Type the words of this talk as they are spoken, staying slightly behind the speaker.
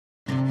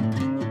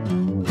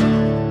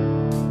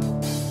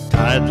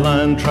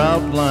Sideline,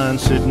 trout line,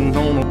 sitting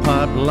on a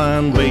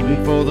pipeline,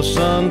 waiting for the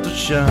sun to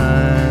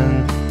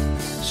shine.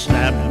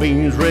 Snap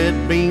beans,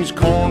 red beans,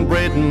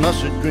 cornbread, and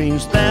mustard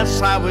greens,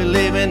 that's how we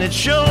live, and it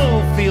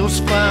sure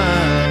feels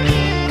fine.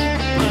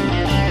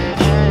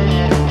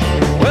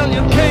 Well,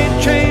 you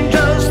can't change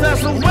us,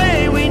 that's the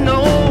way we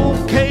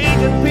know.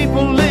 Cajun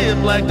people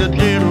live like they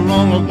did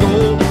long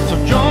ago.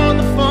 So join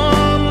the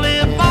fun,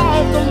 live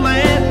off the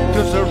land,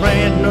 'cause there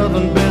ain't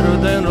nothing better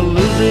than a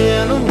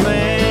Louisiana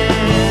man.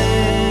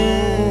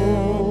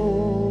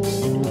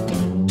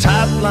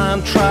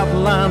 Line, trout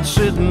line,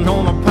 sitting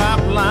on a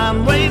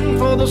pipeline, waiting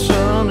for the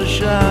sun to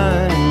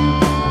shine.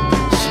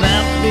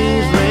 Snap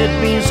beans,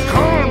 red beans,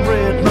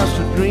 cornbread,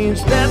 mustard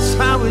greens, that's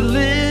how we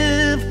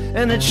live,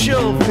 and it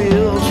sure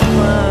feels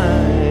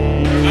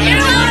fine.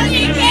 You're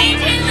watching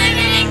Cajun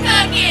Living and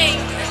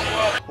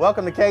Cooking.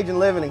 Welcome to Cajun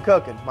Living and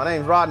Cooking. My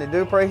name's Rodney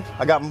Dupree.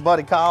 I got my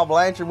buddy Kyle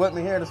Blanchard with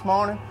me here this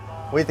morning.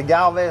 We're at the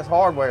Galvez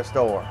Hardware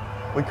Store.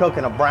 We're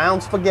cooking a brown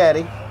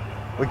spaghetti.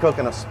 We're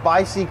cooking a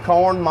spicy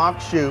corn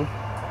mock shoe.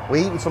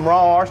 We eating some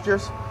raw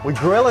oysters. We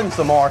grilling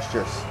some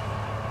oysters.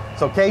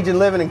 So Cajun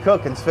Living and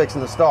Cooking's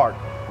fixing to start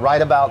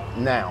right about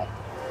now.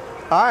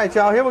 All right,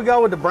 y'all, here we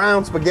go with the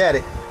brown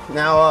spaghetti.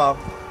 Now,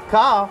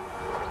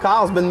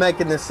 Kyle's been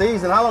making this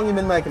season. How long you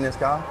been making this,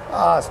 Kyle?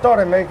 I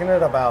started making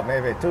it about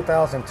maybe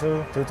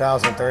 2002,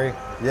 2003.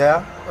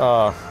 Yeah?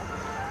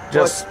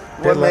 Just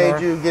what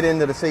made you get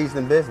into the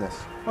seasoning business?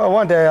 Well,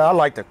 one day I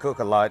like to cook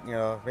a lot. You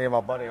know, me and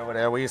my buddy over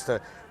there, we used to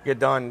get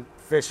done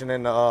fishing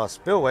in the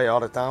spillway all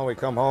the time. We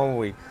come home,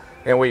 we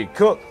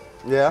cook.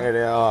 Yeah.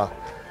 And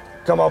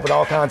come up with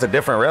all kinds of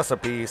different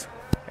recipes.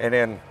 And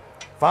then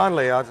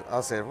finally I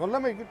said, well,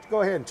 let me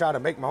go ahead and try to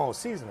make my own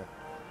seasoning.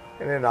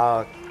 And then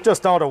I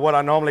just thought of what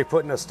I normally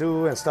put in a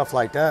stew and stuff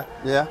like that.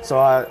 Yeah. So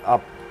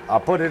I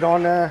put it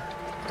on there.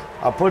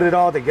 I put it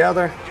all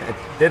together and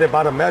did it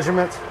by the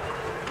measurements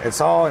and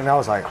saw, and I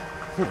was like,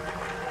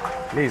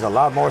 needs a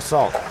lot more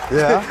salt.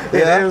 Yeah.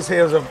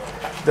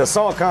 The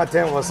salt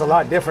content was a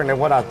lot different than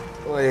what I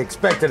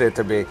expected it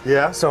to be.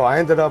 Yeah. So I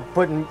ended up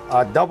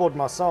I doubled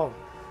my salt.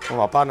 When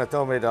my partner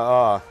told me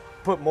to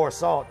put more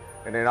salt,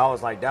 and then I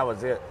was like, that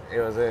was it. It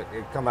was it.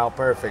 It come out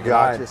perfect.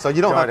 Gotcha. So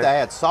you don't have to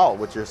add salt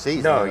with your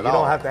seasoning. No, you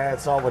don't have to add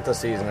salt with the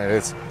seasoning.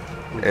 It's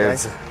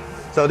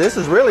so this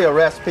is really a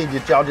recipe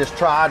that y'all just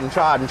tried and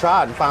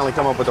finally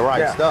come up with the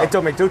right stuff. It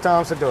took me 2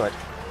 times to do it.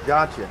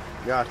 Gotcha.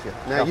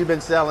 Now you've been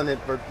selling it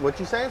for what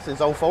you saying since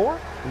 04?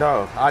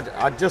 No,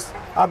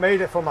 I made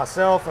it for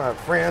myself,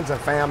 friends and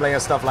family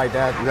and stuff like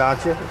that.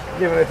 Gotcha.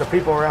 Giving it to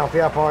people around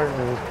Pierrepont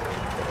and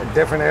in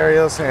different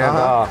areas, and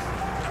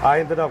I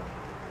ended up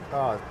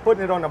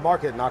putting it on the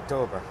market in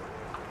October.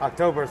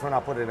 October is when I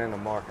put it in the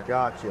market.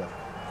 Gotcha.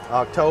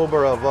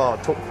 October of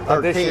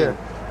 13. This year.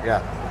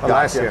 Yeah. Gotcha.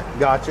 Last year.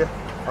 Gotcha.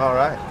 All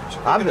right.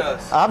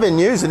 I've been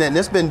using it, and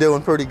it's been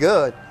doing pretty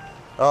good.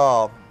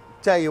 Tell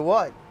you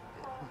what.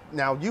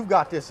 Now you've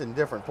got this in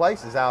different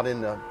places out in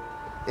the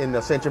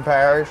Ascension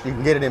Parish. You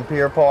can get it in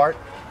Pierrepont.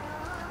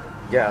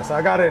 Yes,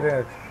 I got it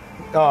in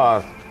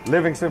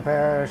Livingston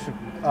Parish,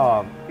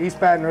 East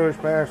Baton Rouge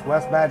Parish,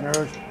 West Baton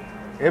Rouge,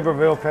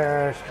 Iberville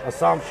Parish,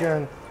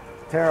 Assumption,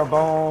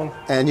 Terrebonne.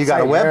 And you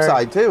got a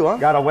website too, huh?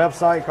 Got a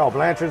website called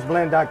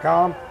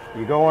Blanchard'sBlend.com.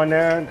 You go on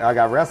there. I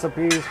got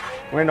recipes.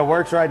 We're in the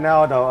works right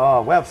now, the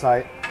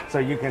website, so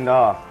you can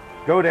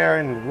go there,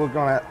 and we're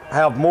gonna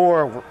have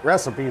more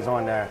recipes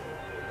on there.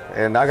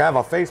 And I have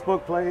a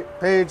Facebook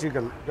page. You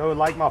can go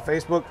like my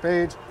Facebook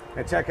page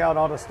and check out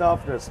all the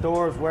stuff, the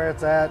stores where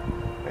it's at,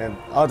 and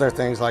other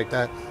things like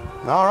that.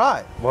 All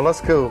right. Well,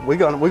 that's cool. We're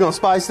gonna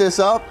spice this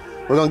up.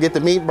 We're gonna get the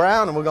meat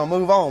brown, and we're gonna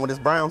move on with this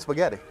brown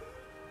spaghetti.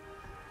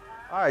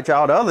 All right,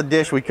 y'all. The other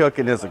dish we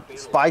cooking is a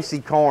spicy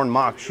corn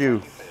mock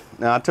shoe.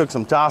 Now I took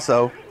some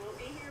tasso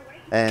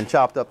and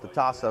chopped up the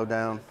tasso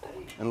down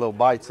in a little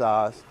bite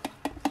size,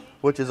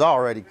 which is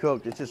already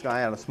cooked. It's just gonna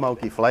add a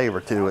smoky flavor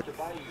to it.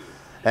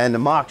 And the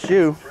mock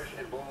shoe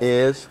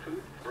is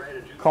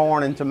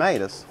corn and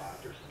tomatoes.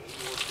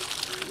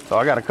 So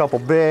I got a couple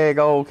big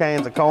old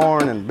cans of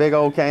corn and a big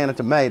old can of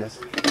tomatoes.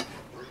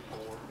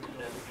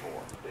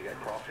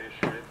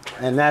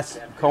 And that's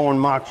corn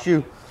mock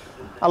shoe.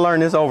 I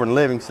learned this over in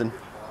Livingston.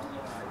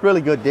 Really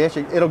good dish.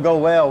 It'll go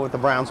well with the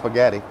brown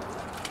spaghetti.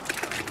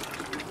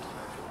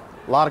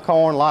 A lot of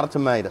corn, a lot of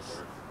tomatoes.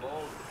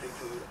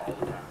 I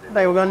think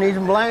we're gonna need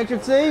some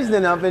Blanchard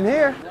seasoning up in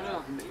here.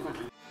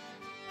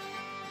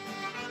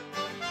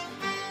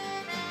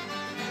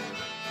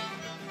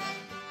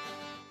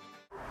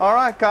 All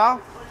right,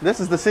 Kyle. This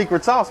is the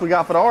secret sauce we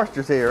got for the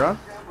oysters here, huh?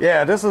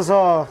 Yeah, this is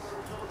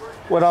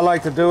what I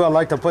like to do. I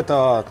like to put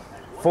the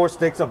 4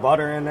 sticks of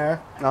butter in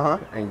there.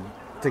 And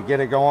to get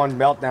it going,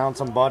 melt down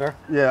some butter.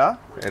 Yeah.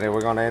 And then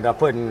we're gonna end up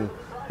put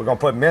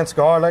minced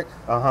garlic,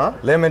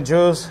 lemon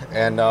juice,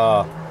 and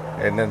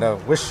then the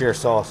Worcestershire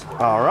sauce.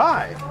 All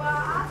right.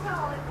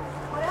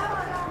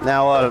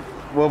 Now,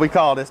 what we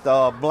call this,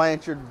 the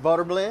Blanchard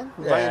butter blend?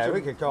 Yeah, we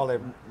could call it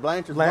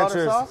Blanchard's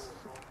butter sauce?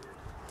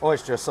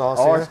 Oyster sauce.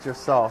 Oyster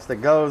sauce that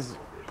goes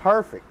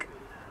perfect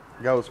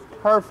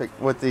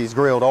with these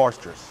grilled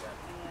oysters.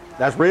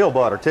 That's real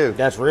butter too.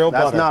 That's real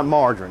butter. That's not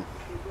margarine.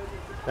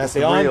 That's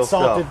the real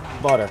unsalted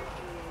stuff. butter.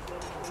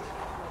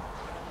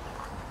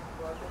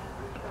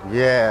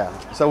 Yeah.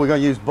 So we're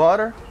gonna use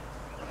butter,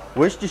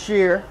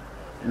 Worcestershire,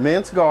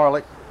 minced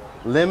garlic,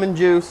 lemon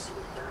juice,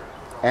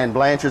 and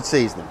Blanchard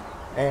seasoning.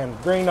 And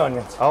green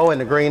onions. Oh,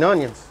 and the green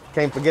onions.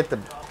 Can't forget the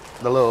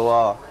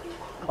little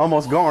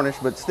almost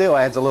garnished, but still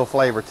adds a little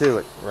flavor to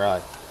it.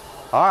 Right.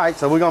 All right,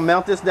 so we're gonna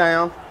melt this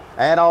down,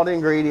 add all the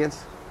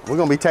ingredients. We're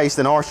gonna be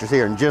tasting oysters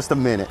here in just a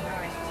minute.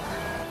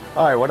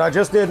 All right, what I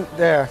just did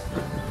there,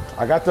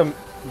 I got the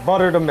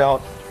butter to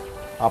melt.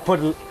 I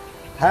put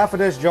half of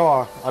this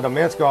jar of the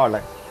minced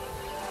garlic.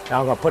 Now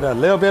I'm gonna put a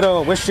little bit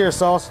of Worcestershire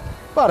sauce,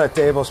 about a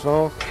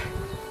tablespoon.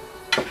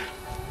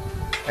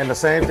 And the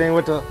same thing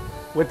with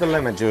the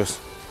lemon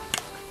juice.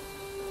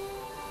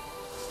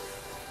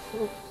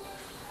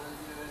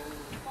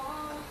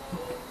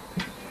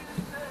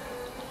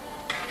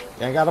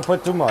 Ain't gotta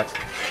put too much.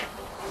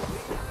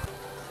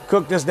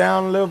 Cook this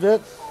down a little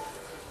bit.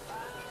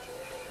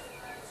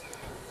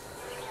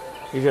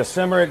 You just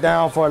simmer it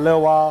down for a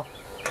little while.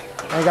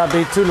 Ain't gotta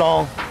be too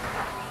long.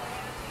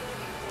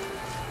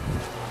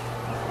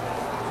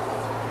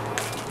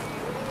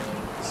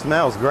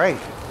 Smells great.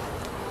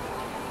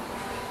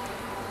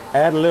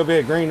 Add a little bit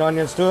of green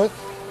onions to it.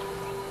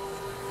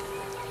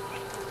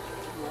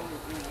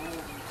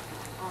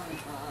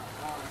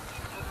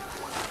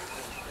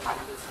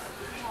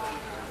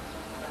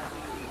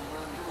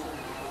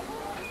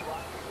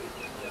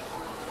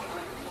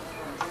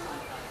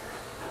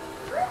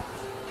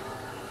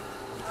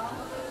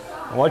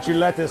 And once you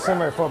let this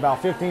simmer for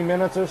about 15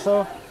 minutes or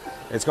so,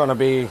 it's gonna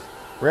be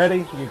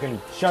ready. You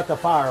can shut the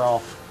fire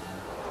off.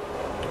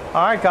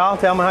 All right, Kyle,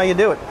 tell me how you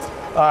do it.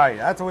 All right,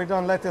 after we're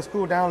done, let this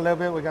cool down a little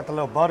bit. We got the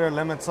little butter,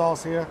 lemon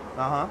sauce here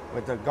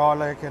with the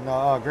garlic and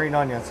the green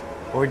onions.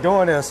 What we're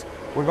doing is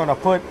we're gonna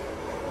put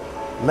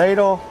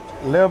ladle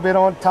a little bit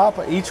on top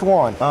of each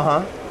one.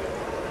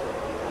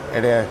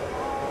 And then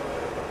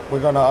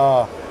we're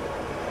gonna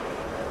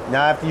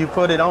Now, after you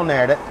put it on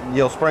there,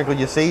 you'll sprinkle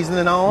your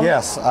seasoning on.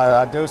 yes,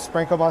 I do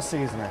sprinkle my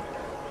seasoning.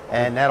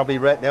 And they'll be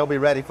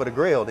ready for the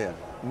grill then.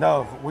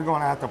 No, we're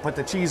gonna have to put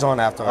the cheese on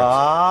afterwards.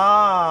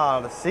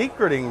 Ah, the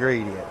secret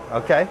ingredient.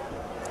 Okay.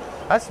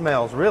 That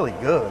smells really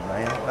good,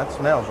 man. That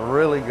smells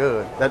really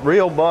good. That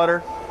real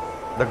butter,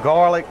 the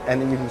garlic,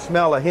 and then you can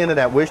smell a hint of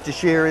that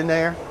Worcestershire in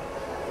there.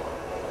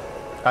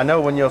 I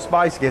know when your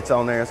spice gets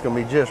on there, it's gonna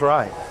be just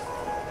right.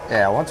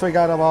 Yeah, once we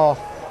got them all,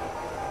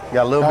 You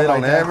got a little Not bit like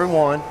on that. every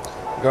one.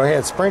 go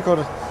ahead, sprinkle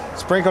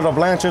the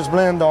Blanchard's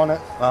blend on it.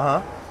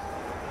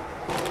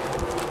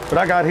 What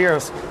I got here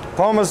is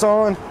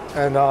Parmesan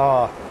and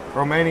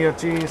Romania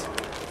cheese.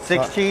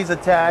 6 cheese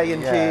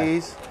Italian Yeah.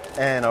 cheese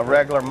and a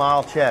regular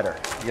mild cheddar.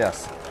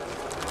 Yes.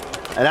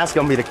 And that's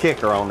gonna be the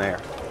kicker on there.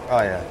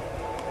 Oh yeah.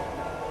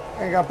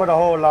 Ain't gotta put a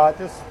whole lot,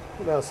 just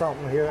a little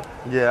something here.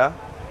 Yeah.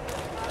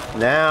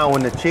 Now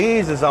when the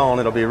cheese is on,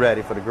 it'll be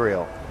ready for the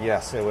grill.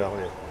 Yes, it will.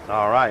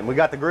 All right, and we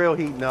got the grill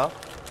heating up.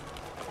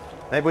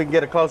 Maybe we can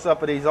get a close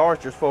up of these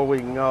oysters before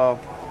we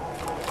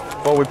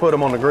put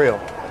them on the grill.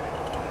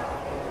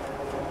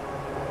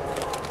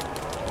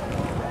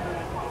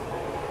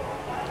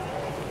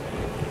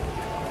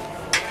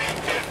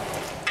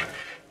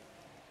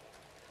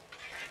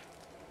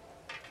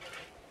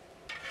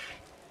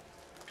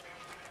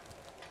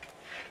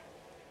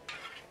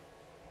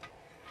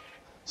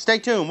 Stay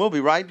tuned, we'll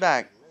be right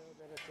back.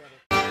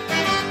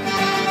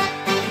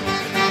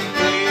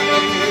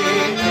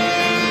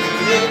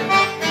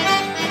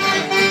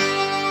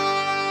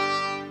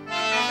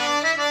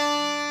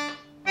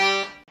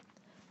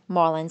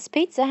 Marlin's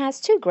Pizza has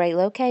 2 great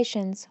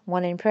locations,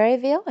 one in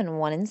Prairieville and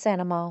one in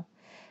Santa Moe.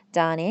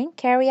 Dine in,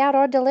 carry out,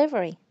 or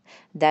delivery.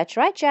 That's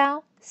right,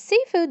 y'all.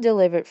 Seafood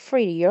delivered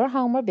free to your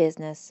home or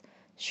business.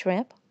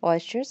 Shrimp,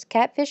 oysters,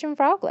 catfish, and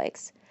frog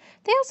legs.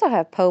 They also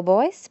have po'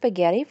 boy,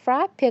 spaghetti,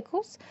 fried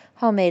pickles,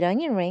 homemade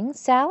onion rings,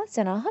 salads,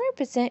 and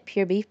 100%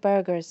 pure beef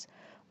burgers.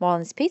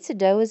 Marlin's Pizza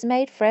dough is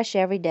made fresh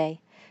every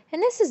day.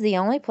 And this is the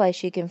only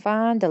place you can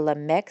find the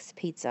Lamex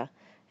Pizza.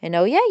 And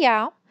oh yeah,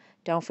 y'all,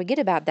 don't forget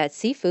about that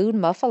seafood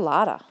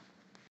muffalata.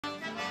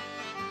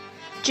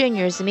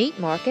 Junior's Meat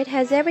Market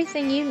has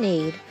everything you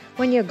need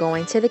when you're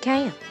going to the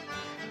camp.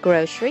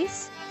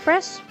 Groceries,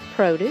 fresh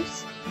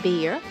produce,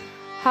 beer,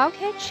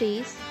 hoghead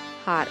cheese,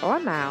 hot or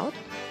mild,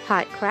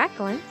 hot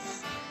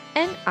cracklings,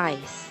 and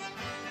ice.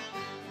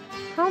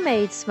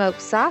 Homemade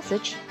smoked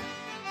sausage,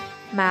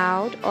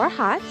 mild or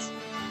hot,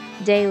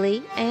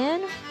 daily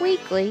and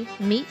weekly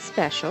meat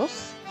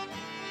specials,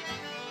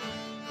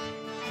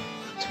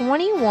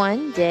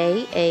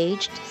 21-day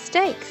aged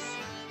steaks.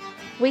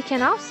 We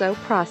can also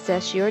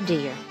process your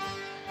deer.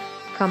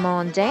 Come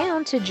on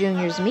down to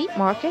Junior's Meat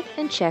Market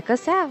and check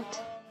us out.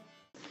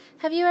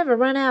 Have you ever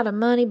run out of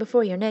money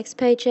before your next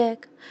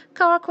paycheck?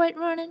 Car quit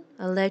running?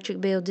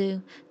 Electric bill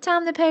due?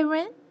 Time to pay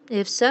rent?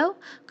 If so,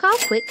 call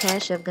Quick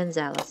Cash of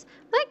Gonzales.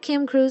 Let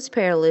Kim Cruz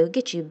Perilou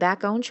get you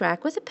back on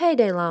track with a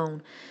payday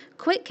loan.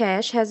 Quick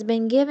Cash has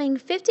been giving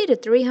 $50 to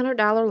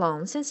 $300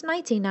 loans since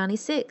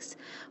 1996.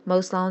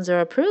 Most loans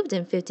are approved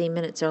in 15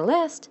 minutes or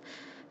less.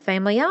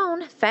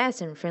 Family-owned,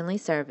 fast and friendly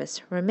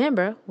service.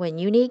 Remember, when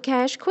you need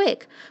cash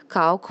quick,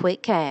 call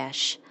Quick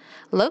Cash.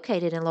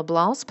 Located in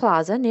LeBlanc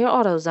Plaza near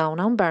AutoZone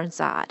on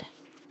Burnside.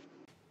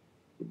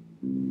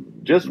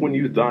 Just when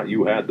you thought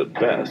you had the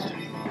best,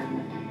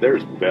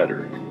 there's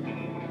better.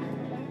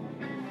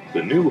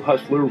 The new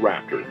Hustler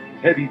Raptor,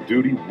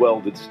 heavy-duty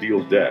welded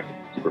steel deck,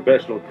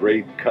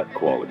 professional-grade cut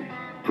quality,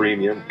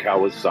 premium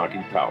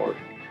Kawasaki power,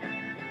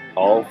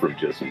 all from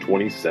just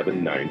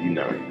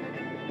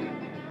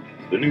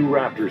 $27.99. The new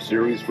Raptor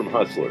series from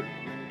Hustler,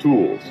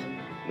 tools,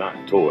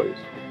 not toys.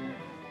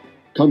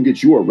 Come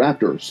get your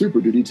Raptor Super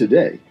Duty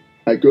today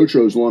at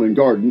Gotro's Lawn and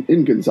Garden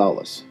in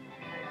Gonzales.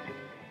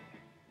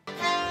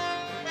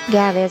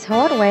 Galvez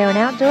Hardware and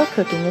Outdoor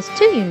Cooking is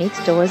two unique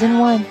stores in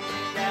one.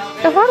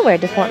 The hardware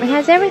department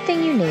has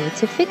everything you need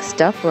to fix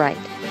stuff right.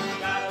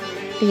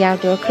 The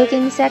outdoor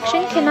cooking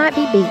section cannot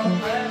be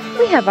beaten.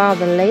 We have all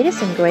the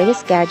latest and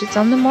greatest gadgets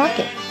on the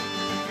market.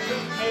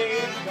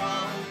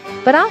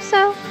 But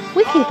also,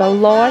 we keep a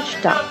large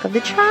stock of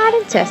the tried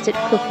and tested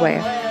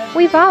cookware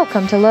we've all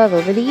come to love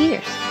over the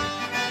years.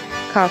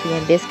 Coffee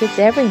and biscuits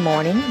every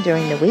morning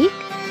during the week,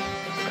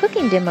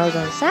 cooking demos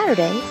on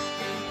Saturdays,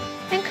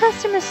 and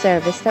customer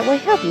service that will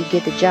help you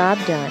get the job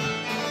done.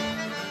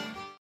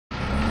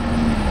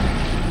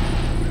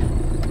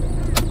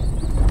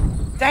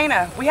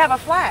 Dana, we have a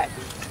flat.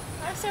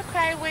 That's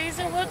okay,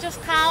 Weezer. We'll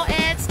just call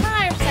Ed's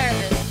Tire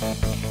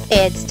Service.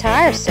 Ed's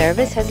Tire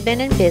Service has been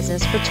in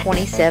business for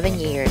 27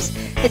 years.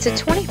 It's a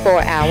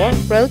 24-hour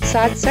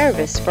roadside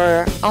service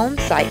for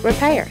on-site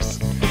repairs.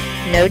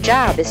 No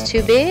job is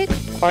too big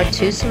or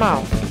too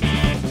small.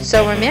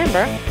 So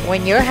remember,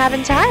 when you're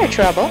having tire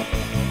trouble,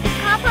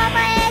 Call Papa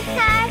Ed's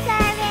Tire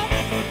Service.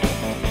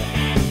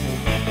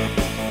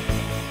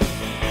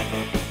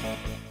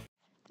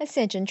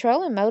 Ascension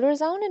Trolling Motor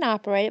is owned and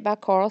operated by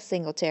Carl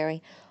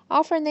Singletary,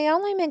 offering the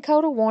only Minn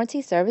Kota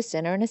warranty service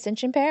center in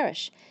Ascension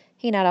Parish.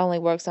 He not only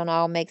works on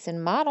all makes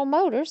and model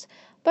motors,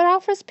 but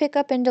offers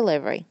pickup and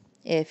delivery.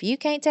 If you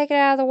can't take it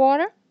out of the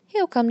water,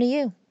 he'll come to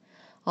you.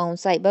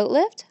 On-site boat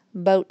lift,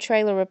 boat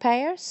trailer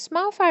repairs,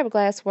 small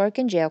fiberglass work,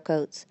 and gel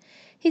coats.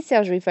 He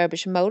sells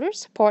refurbished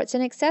motors, parts,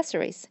 and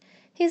accessories.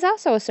 He's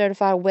also a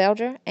certified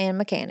welder and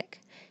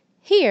mechanic.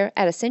 Here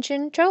at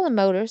Ascension Trolling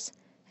Motors,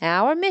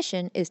 our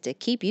mission is to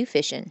keep you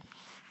fishing.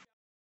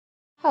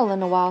 Hole in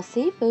the Wall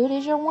Seafood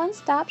is your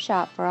one-stop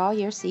shop for all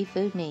your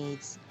seafood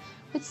needs,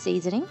 with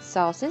seasoning,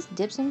 sauces,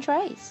 dips, and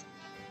trays.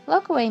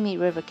 Local Amite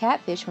River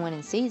catfish when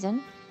in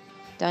season,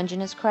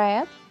 Dungeness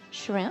crab,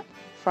 shrimp,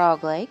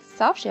 frog legs,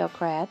 soft-shell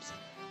crabs,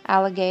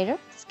 alligator,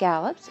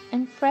 scallops,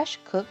 and fresh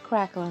cooked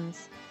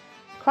cracklings.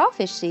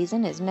 Crawfish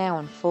season is now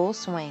in full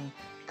swing.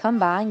 Come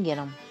by and get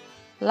 'em,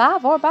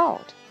 live or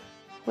bought,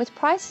 with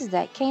prices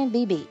that can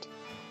be beat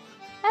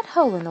at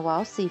Hole in the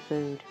Wall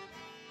Seafood.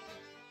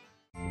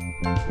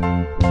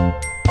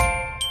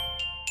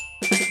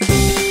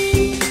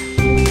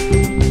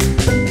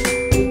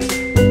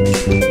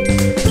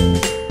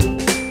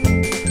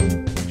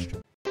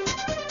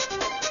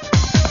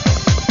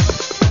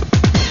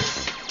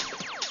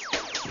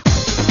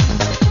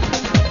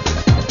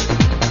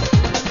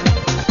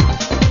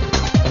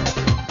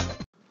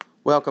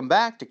 Welcome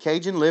back to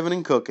Cajun Living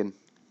and Cooking.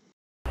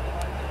 All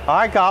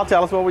right, Kyle,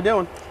 tell us what we're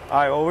doing. All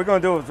right, what we're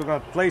going to do is we're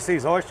going to place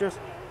these oysters.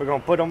 We're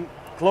going to put them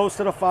close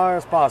to the fire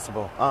as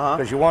possible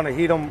because you want to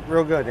heat them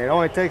real good. It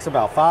only takes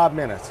about 5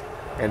 minutes,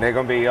 and they're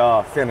going to be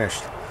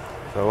finished.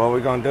 So what we're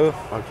going to do,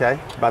 Okay.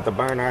 about to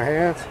burn our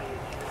hands.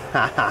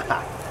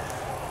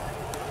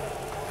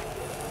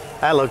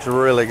 That looks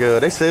really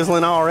good. They're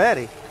sizzling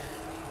already.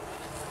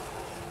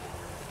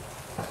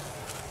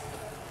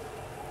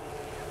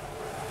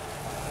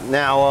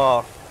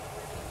 Now,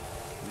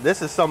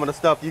 this is some of the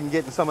stuff you can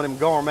get in some of them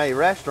gourmet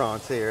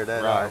restaurants here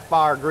that are Right.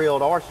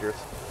 fire-grilled oysters.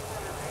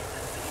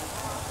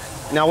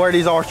 Now, where do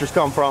these oysters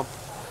come from?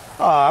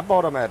 I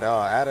bought them at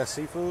Addis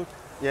Seafood.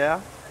 Yeah?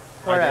 Right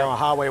Where there at? on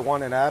Highway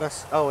 1 in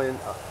Addis. Oh,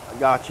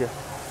 gotcha.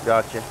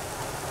 Gotcha.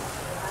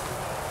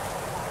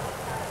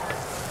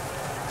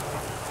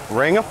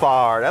 Ring of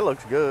Fire. That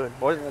looks good.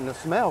 Boy, and the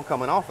smell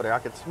coming off of there. I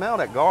could smell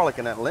that garlic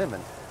and that lemon.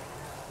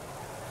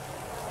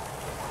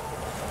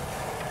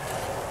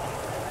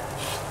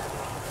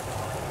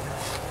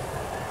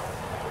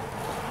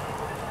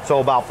 So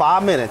about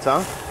 5 minutes,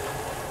 huh?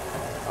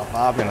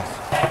 About 5 minutes.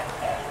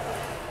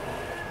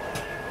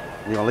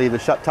 You're gonna leave the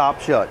top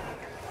shut.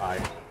 All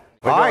right.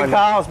 All right,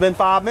 Kyle, it's been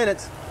 5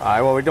 minutes. All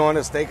right, what we're doing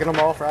is taking them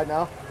off right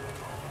now.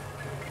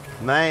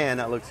 Man,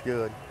 that looks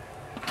good.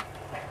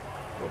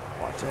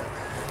 Watch that.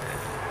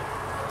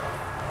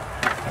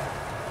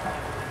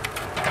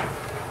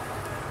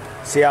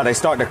 See how they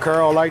start to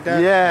curl like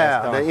that?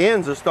 Yeah, That's the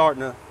ends are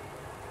starting to,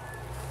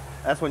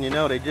 that's when you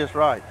know they're just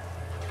right.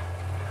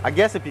 I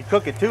guess if you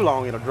cook it too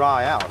long, it'll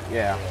dry out. done.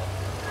 Yeah.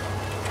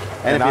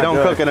 And if not you don't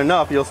good. cook it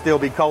enough, you'll still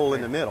be cold in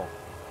the middle.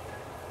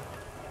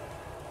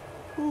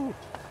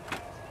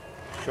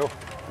 Sure.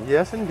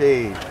 Yes,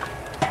 indeed.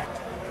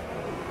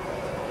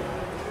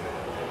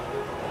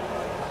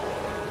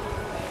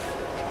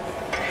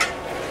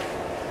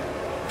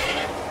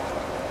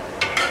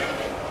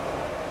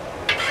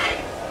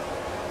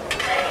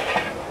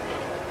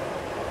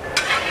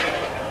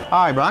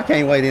 All right, bro, I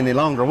can't wait any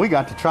longer. We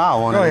got to try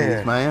one of ahead.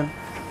 these, man.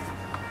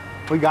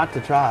 We got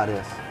to try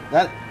this.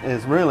 That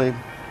is really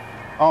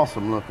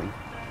awesome looking.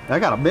 I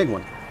got a big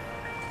one.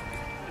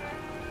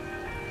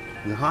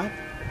 Is it hot?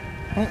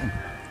 Mm-mm.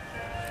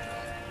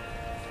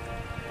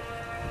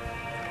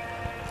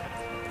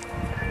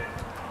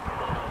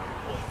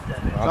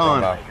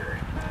 Son,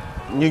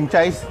 you can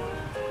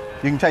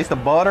taste the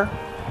butter.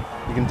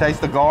 You can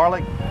taste the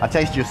garlic. I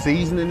taste your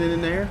seasoning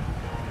in there.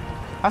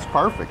 That's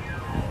perfect.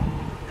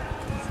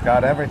 It's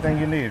got everything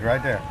you need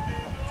right there.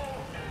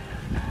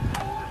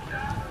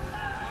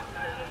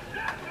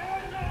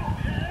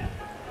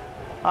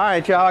 All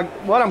right, y'all,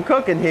 what I'm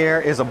cooking here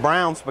is a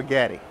brown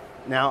spaghetti.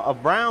 Now, a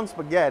brown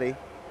spaghetti,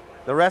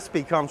 the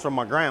recipe comes from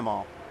my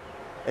grandma.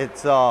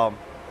 It's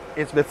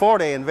before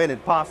they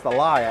invented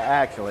pastalaia,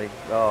 actually,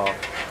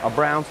 a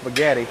brown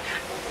spaghetti.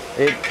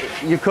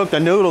 You cook the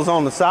noodles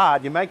on the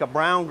side, you make a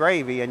brown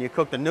gravy, and you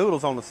cook the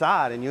noodles on the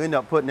side, and you end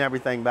up putting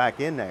everything back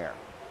in there.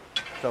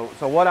 So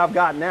what I've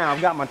got now,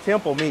 I've got my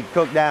temple meat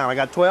cooked down. I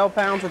got 12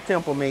 pounds of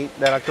temple meat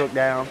that I cooked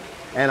down,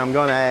 and I'm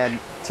gonna add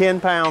 10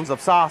 pounds of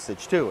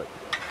sausage to it.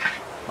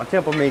 My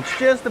temple meat's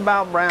just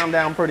about browned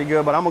down pretty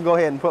good, but I'm gonna go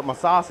ahead and put my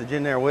sausage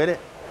in there with it.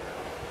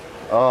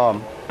 I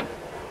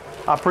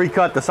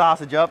pre-cut the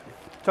sausage up,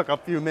 took a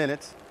few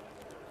minutes.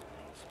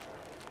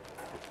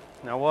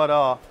 Now what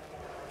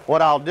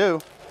I'll do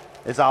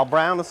is I'll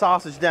brown the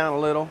sausage down a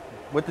little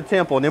with the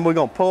temple, and then we're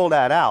gonna pull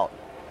that out.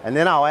 And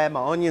then I'll add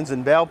my onions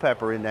and bell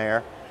pepper in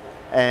there,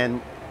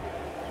 and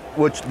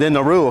then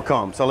the roux will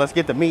come. So let's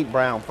get the meat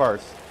brown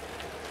first.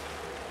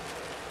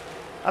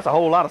 That's a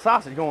whole lot of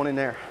sausage going in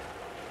there.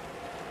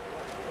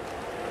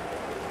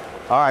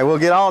 All right, we'll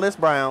get all this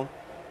brown.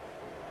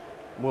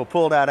 We'll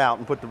pull that out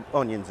and put the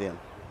onions in.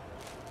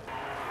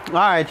 All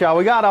right, y'all,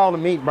 we got all the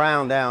meat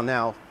browned down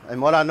now.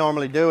 And what I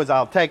normally do is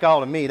I'll take all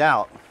the meat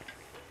out.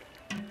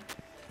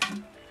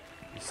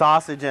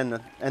 Sausage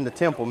and the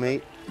temple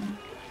meat.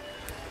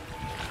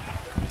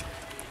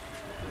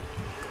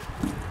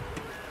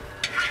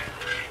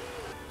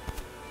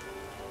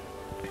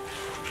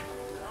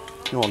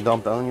 You want to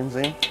dump the onions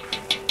in?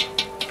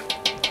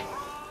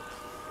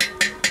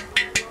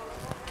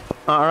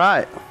 All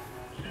right.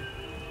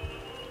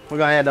 We're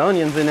gonna add the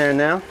onions in there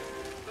now.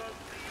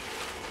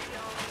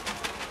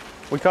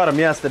 We cut them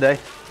yesterday.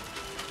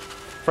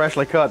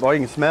 Freshly cut. Boy, you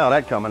can smell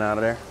that coming out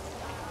of there.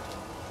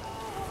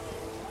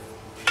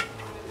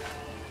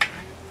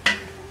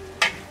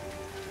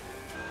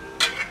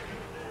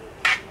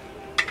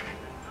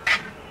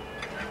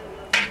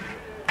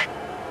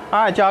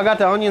 All right, y'all, got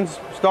the onions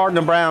starting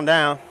to brown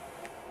down.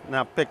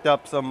 Now picked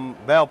up some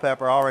bell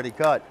pepper already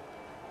cut.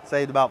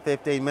 Saved about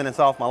 15 minutes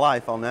off my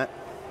life on that.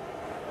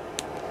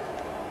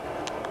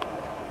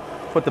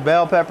 Put the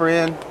bell pepper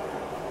in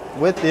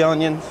with the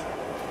onions.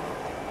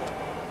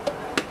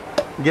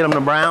 Get them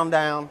to brown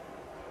down.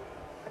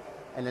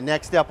 And the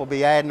next step will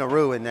be adding the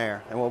roux in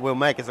there. And what we'll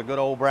make is a good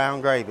old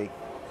brown gravy.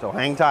 So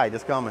hang tight,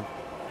 it's coming.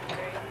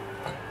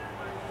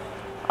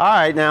 All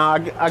right, now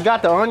I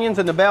got the onions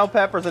and the bell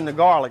peppers and the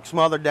garlic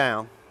smothered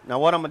down. Now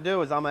what I'm gonna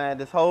do is I'm gonna add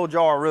this whole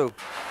jar of roux.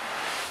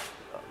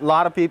 A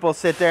lot of people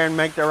sit there and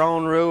make their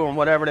own roux or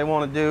whatever they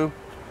want to do.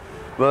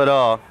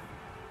 But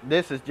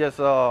this is just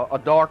a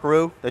dark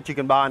roux that you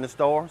can buy in the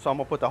store. So I'm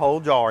gonna put the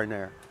whole jar in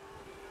there.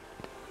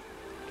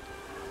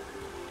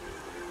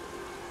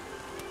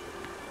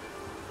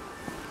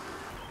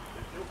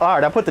 All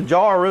right, I put the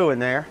jar of roux in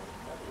there.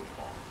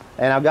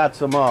 And I've got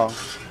some,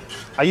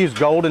 I use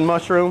golden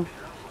mushroom.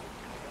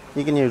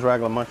 You can use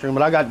regular mushroom,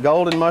 but I got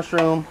golden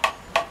mushroom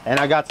and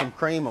I got some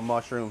cream of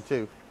mushroom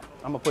too.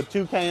 I'm gonna put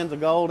 2 cans of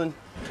golden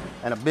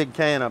and a big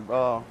can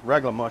of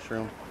regular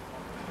mushroom.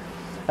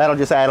 That'll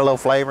just add a little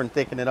flavor and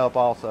thicken it up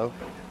also.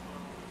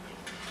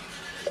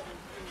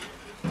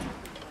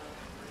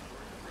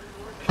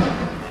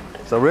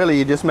 So really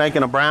you're just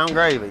making a brown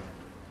gravy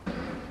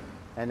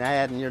and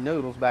adding your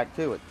noodles back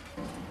to it.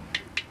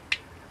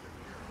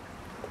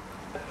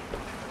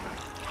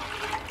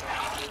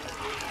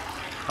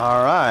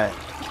 All right,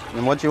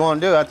 and what you want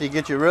to do after you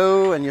get your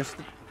roux and your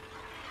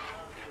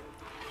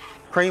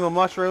cream of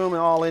mushroom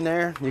and all in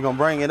there, you're gonna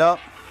bring it up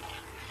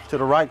to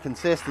the right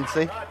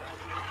consistency,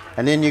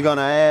 and then you're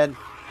gonna add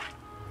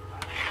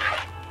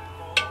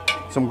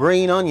some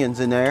green onions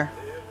in there,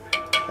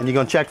 and you're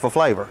gonna check for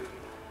flavor.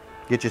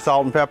 Get your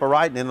salt and pepper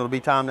right, and then it'll be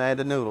time to add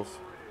the noodles.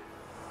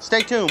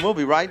 Stay tuned, we'll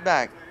be right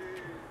back.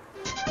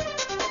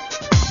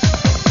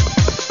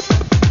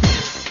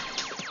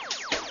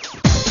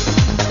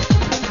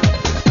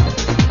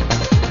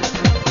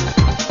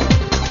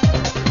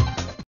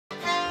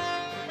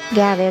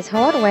 Galvez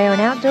Hardware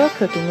and Outdoor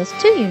Cooking is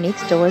 2 unique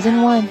stores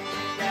in one.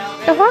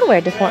 The hardware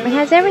department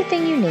has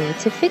everything you need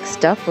to fix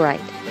stuff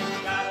right.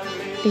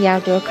 The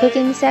outdoor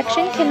cooking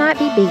section cannot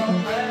be beaten.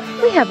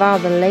 We have all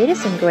the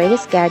latest and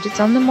greatest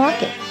gadgets on the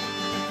market.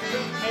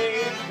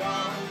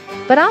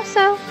 But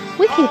also,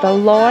 we keep a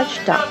large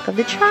stock of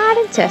the tried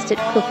and tested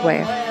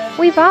cookware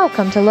we've all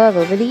come to love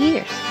over the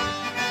years.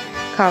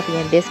 Coffee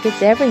and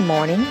biscuits every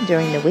morning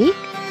during the week,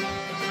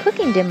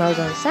 cooking demos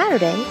on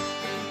Saturdays,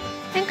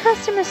 and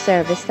customer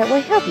service that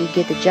will help you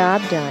get the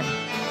job done.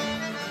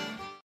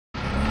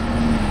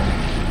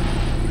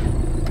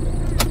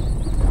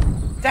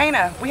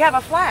 Dana, we have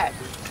a flat.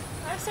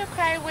 That's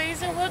okay,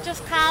 Weezer. We'll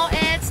just call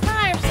Ed's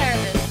Tire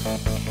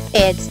Service.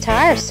 Ed's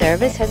Tire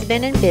Service has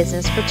been in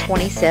business for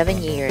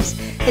 27 years.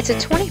 It's a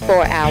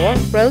 24-hour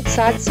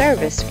roadside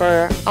service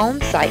for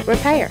on-site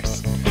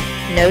repairs.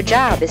 No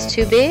job is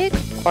too big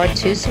or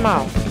too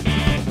small.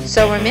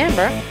 So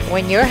remember,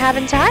 when you're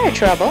having tire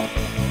trouble,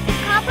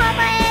 call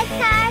Papa Ed's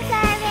Tire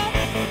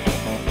Service.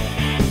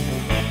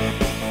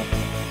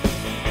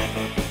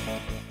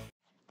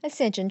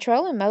 Ascension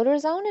Trolling Motor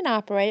is owned and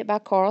operated by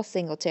Carl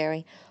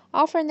Singletary,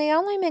 offering the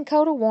only Minn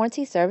Kota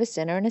warranty service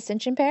center in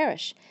Ascension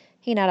Parish.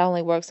 He not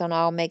only works on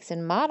all makes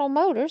and model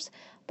motors,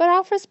 but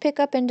offers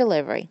pickup and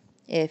delivery.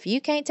 If you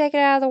can't take it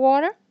out of the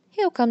water,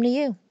 he'll come to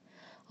you.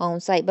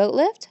 On-site boat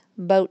lift,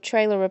 boat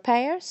trailer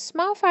repairs,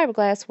 small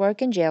fiberglass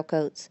work, and gel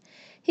coats.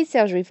 He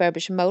sells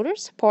refurbished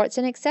motors, parts,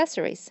 and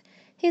accessories.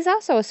 He's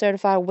also a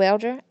certified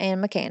welder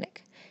and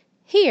mechanic.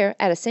 Here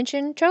at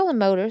Ascension Trolling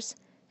Motors,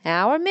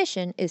 our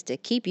mission is to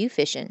keep you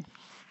fishing.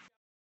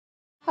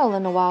 Hole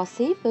in the Wall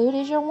Seafood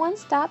is your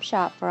one-stop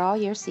shop for all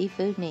your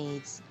seafood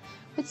needs,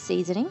 with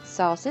seasoning,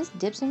 sauces,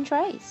 dips, and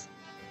trays.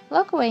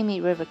 Local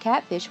Amite River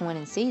catfish when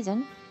in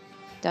season,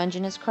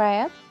 Dungeness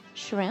crab,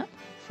 shrimp,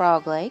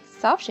 frog legs,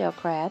 softshell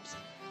crabs,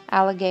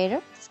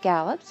 alligator,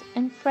 scallops,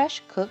 and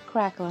fresh cooked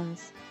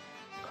cracklings.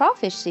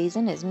 Crawfish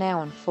season is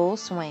now in full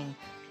swing.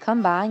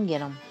 Come by and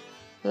get 'em,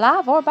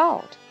 live or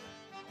bought,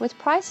 with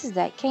prices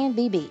that can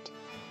be beat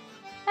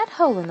at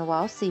Hole in the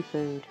Wall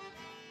Seafood.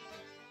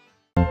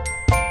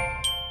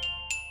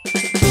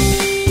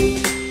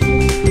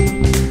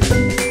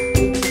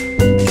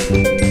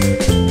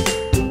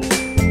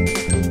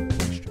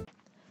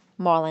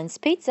 Marlin's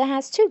Pizza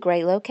has two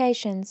great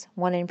locations,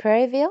 one in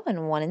Prairieville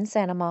and one in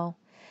Santa Monica.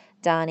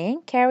 Dine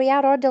in, carry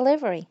out, or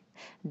delivery.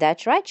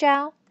 That's right,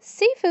 y'all.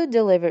 Seafood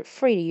delivered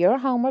free to your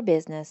home or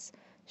business.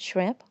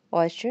 Shrimp,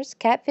 oysters,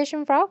 catfish,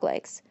 and frog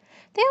legs.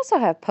 They also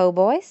have po'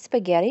 boy,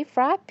 spaghetti,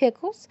 fried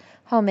pickles,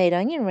 homemade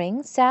onion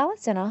rings,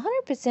 salads, and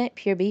 100%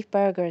 pure beef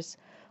burgers.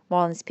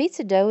 Marlin's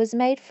Pizza dough is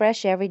made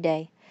fresh every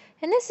day.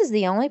 And this is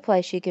the only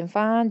place you can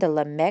find the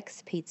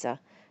Lamex Pizza.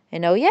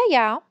 And oh yeah,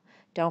 y'all,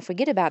 don't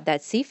forget about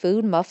that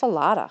seafood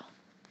muffalata.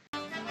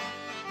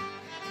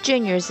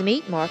 Junior's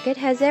Meat Market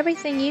has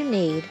everything you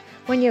need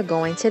when you're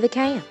going to the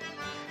camp.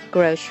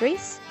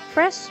 Groceries,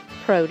 fresh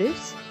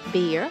produce,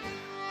 beer,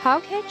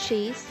 hoghead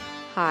cheese,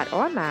 hot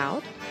or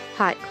mild,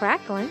 hot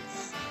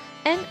cracklings,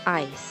 and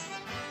ice.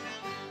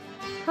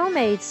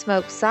 Homemade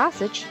smoked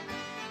sausage,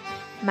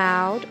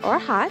 mild or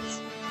hot,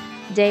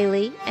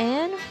 daily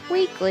and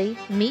weekly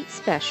meat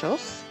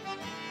specials,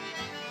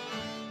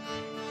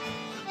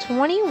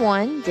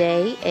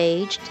 21-day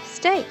aged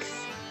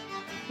steaks.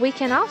 We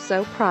can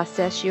also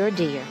process your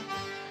deer.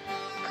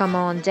 Come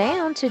on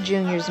down to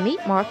Junior's Meat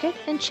Market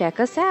and check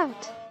us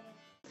out.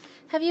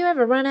 Have you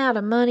ever run out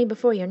of money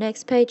before your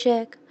next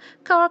paycheck?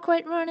 Car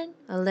quit running?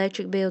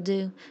 Electric bill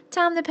due?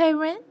 Time to pay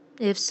rent?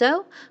 If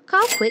so,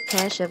 call Quick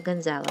Cash of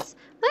Gonzales.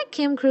 Let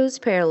Kim Cruz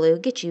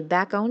Paraloo get you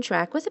back on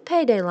track with a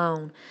payday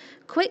loan.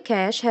 Quick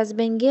Cash has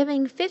been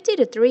giving $50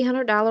 to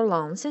 $300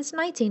 loans since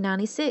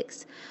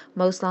 1996.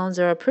 Most loans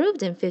are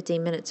approved in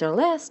 15 minutes or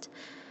less.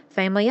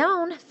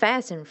 Family-owned,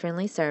 fast and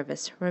friendly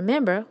service.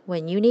 Remember,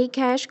 when you need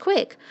cash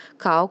quick,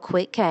 call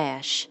Quick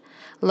Cash.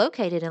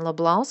 Located in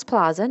LeBlanc's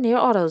Plaza near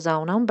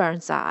AutoZone on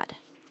Burnside.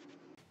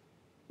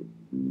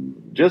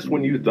 Just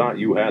when you thought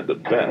you had the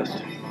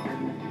best,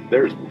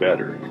 there's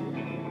better.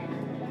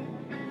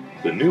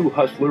 The new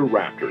Hustler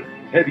Raptor,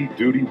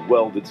 heavy-duty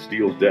welded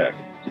steel deck,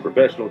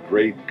 professional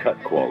grade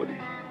cut quality,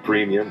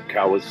 premium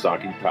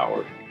Kawasaki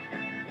power,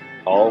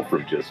 all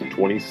from just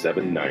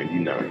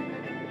 $27.99.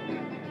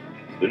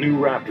 The new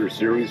Raptor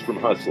series from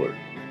Hustler,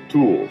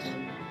 tools,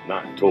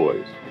 not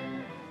toys.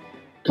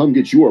 Come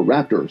get your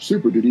Raptor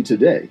Super Duty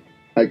today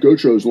at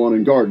Gotro's Lawn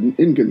and Garden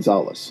in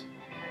Gonzales.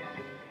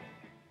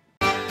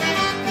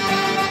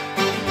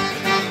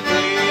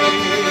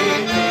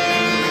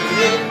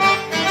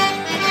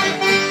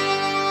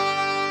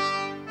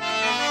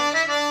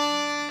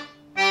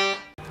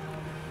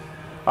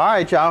 All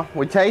right, y'all,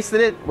 we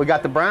tasted it. We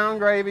got the brown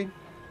gravy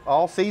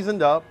all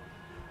seasoned up.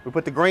 We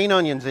put the green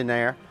onions in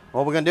there.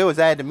 What we're gonna do is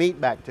add the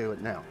meat back to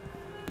it now,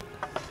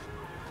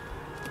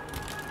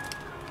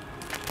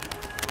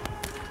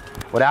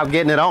 without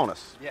getting it on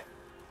us. Yeah.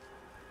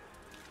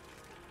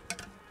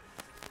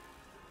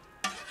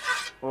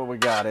 What we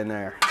got in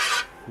there?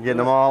 Getting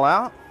them all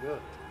out? Good.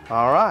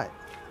 All right.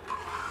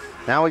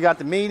 Now we got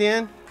the meat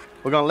in.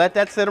 We're gonna let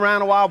that sit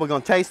around a while. We're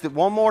gonna taste it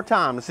one more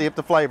time to see if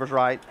the flavor's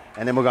right,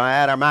 and then we're gonna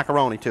add our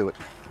macaroni to it.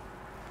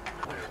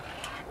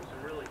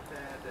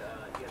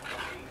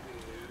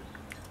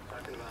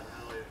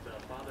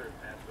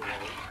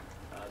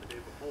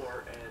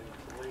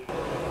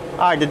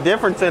 All right, the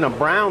difference in a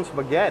brown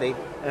spaghetti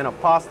and a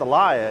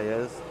pastelaia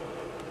is,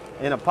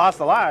 in a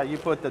pastelaia, you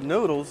put the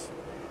noodles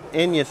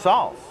in your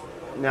sauce.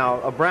 Now,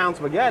 a brown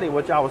spaghetti,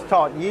 which I was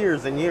taught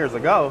years and years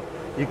ago,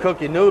 you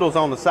cook your noodles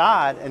on the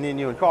side and then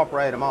you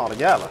incorporate them all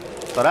together.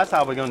 So that's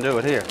how we're gonna do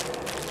it here.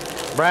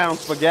 Brown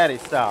spaghetti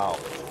style.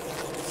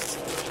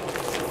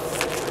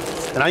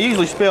 And I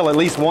usually spill at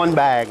least one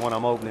bag when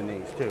I'm opening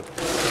these too.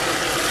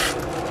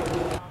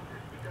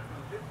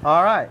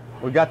 All right,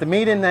 we got the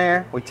meat in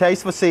there. We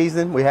taste for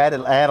seasoning. We had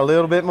to add a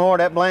little bit more of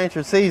that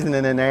Blanchard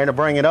seasoning in there to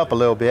bring it up a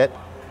little bit.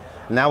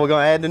 And now we're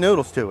gonna add the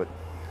noodles to it.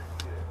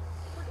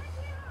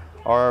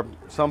 Or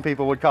some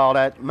people would call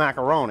that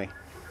macaroni.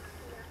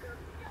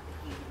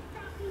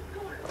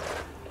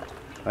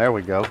 There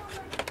we go.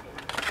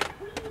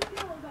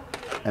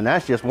 And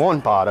that's just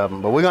one pot of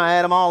them, but we're gonna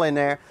add them all in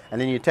there,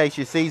 and then you taste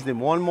your seasoning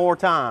one more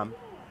time.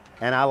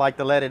 And I like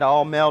to let it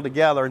all meld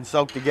together and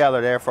soak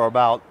together there for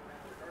about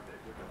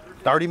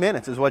 30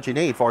 minutes is what you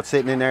need for it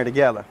sitting in there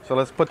together. So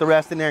let's put the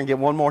rest in there and get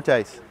one more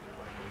taste.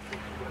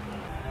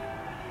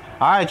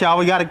 All right, y'all,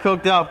 we got it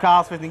cooked up.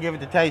 Kyle's going to give it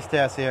the taste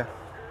test here.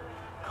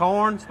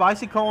 Corn,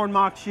 spicy corn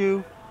mock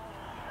choux,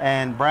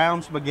 and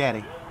brown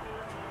spaghetti.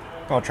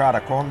 Gonna try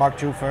the corn mock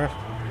choux first.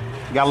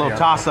 You got a little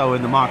tasso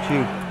in the mock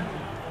choux.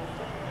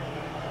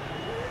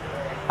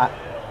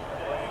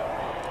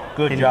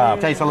 Good job.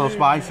 Taste a little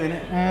spice in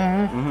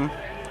it?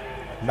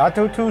 Not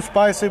too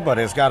spicy, but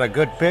it's got a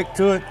good pick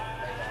to it.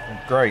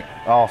 Great.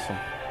 Awesome.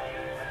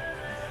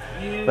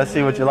 Let's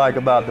see what you like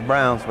about the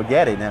brown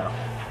spaghetti now.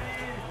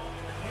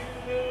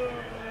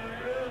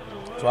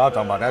 That's what I'm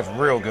talking about. That's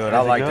real good. I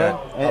like that.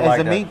 Is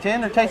the meat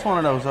tender? Taste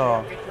one of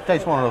those.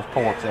 Taste one of those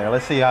porks there.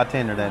 Let's see how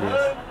tender that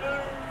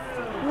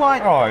is.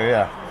 What? Oh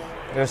yeah,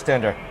 it's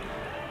tender.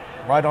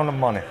 Right on the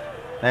money.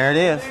 There it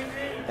is.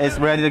 It's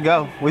ready to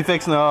go. We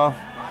fixing I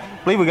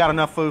believe we got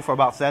enough food for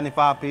about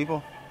 75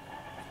 people.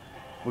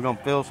 We're gonna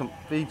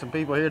feed some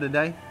people here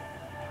today.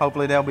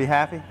 Hopefully they'll be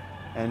happy,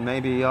 and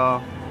maybe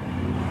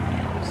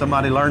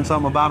somebody learned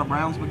something about a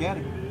brown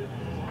spaghetti.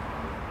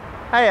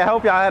 Hey, I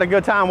hope y'all had a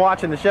good time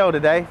watching the show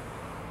today.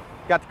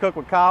 Got to cook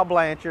with Kyle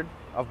Blanchard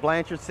of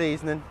Blanchard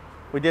Seasoning.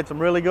 We did some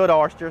really good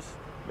oysters.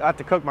 Got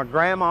to cook my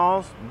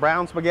grandma's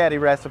brown spaghetti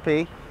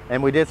recipe,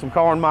 and we did some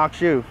corn mock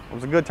choux. It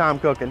was a good time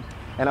cooking,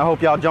 and I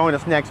hope y'all join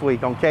us next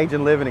week on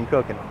Cajun Living and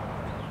Cooking.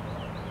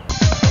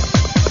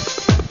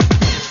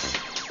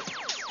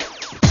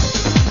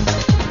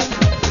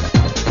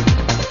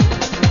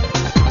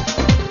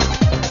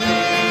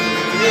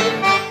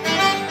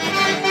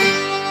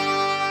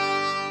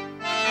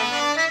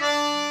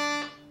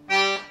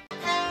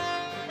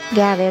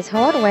 Galvez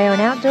Hardware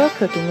and Outdoor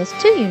Cooking is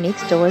 2 unique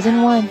stores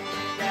in one.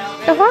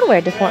 The hardware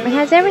department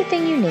has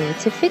everything you need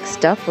to fix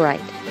stuff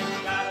right.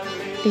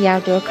 The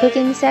outdoor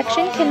cooking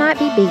section cannot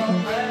be beaten.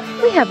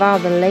 We have all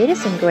the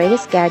latest and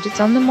greatest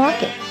gadgets on the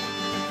market.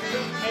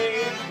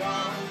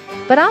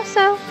 But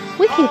also,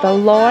 we keep a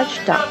large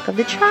stock of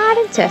the tried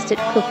and tested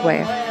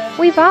cookware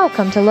we've all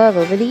come to love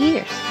over the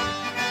years.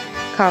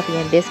 Coffee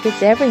and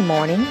biscuits every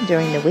morning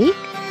during the week,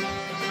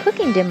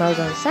 cooking demos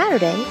on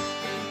Saturdays,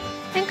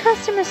 and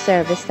customer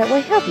service that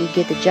will help you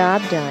get the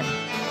job done.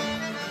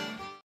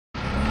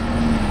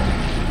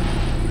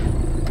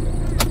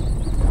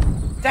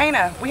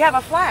 Dana, we have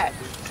a flat.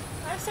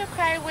 That's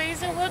okay,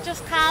 Weezer. We'll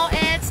just call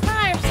Ed's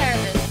Tire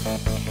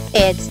Service.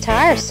 Ed's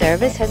Tire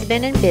Service has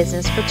been in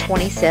business for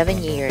 27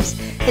 years.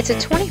 It's a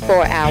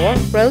 24-hour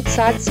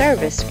roadside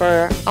service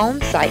for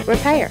on-site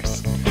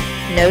repairs.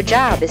 No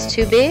job is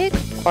too big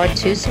or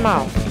too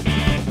small.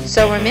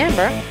 So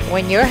remember,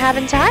 when you're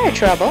having tire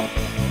trouble,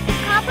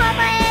 Call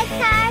Papa